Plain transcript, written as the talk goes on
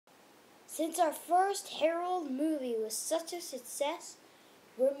Since our first Harold movie was such a success,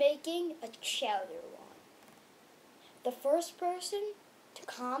 we're making a Chowder one. The first person to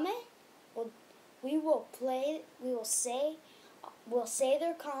comment, we'll say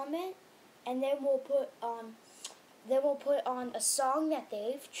their comment, and then we'll put on a song that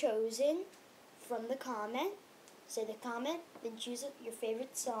they've chosen from the comment. Say the comment, then choose your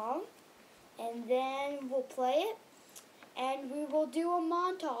favorite song, and then we'll play it, and we will do a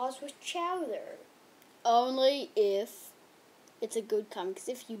montage with Chowder. Only if it's a good comment, because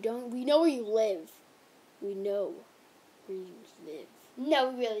if you don't, we know where you live. We know where you live. No,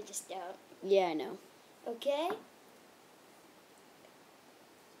 we really just don't. Yeah, I know. Okay?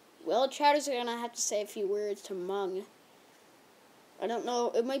 Well, Chowder's gonna have to say a few words to Mung. I don't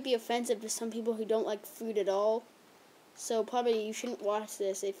know, it might be offensive to some people who don't like food at all. So probably you shouldn't watch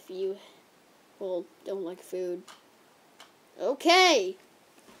this if you, don't like food. Okay.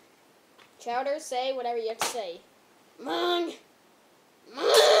 Chowder, say whatever you have to say. Mung!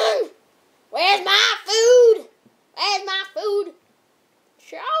 Mung! Where's my food? Where's my food?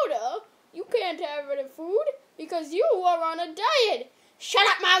 Chowder, you can't have any food because you are on a diet. Shut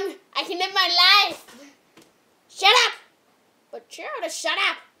up, Mung! I can live my life! Shut up! But Chowder, shut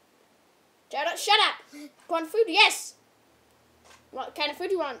up! Chowder, shut up! Want food? Yes! What kind of food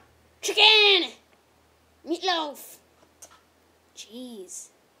do you want? Chicken! Meatloaf! Cheese!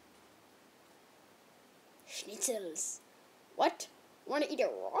 Schnitzels! What? Want to eat a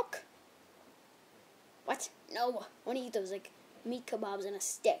rock? What? No. I want to eat those, like, meat kebabs and a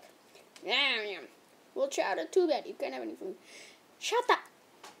stick. Yum, yum. Well, Chowder, too bad. You can't have any food. Shut up!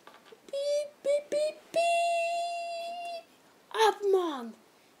 Beep, beep, beep, beep! Up, Mom!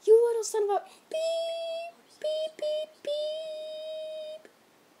 You little son of a... Beep, beep, beep, beep!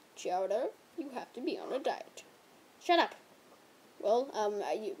 Chowder, you have to be on a diet. Shut up. Well,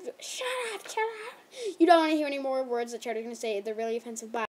 shut up, shut up! You don't want to hear any more words that Chowder's going to say. They're really offensive. Bye.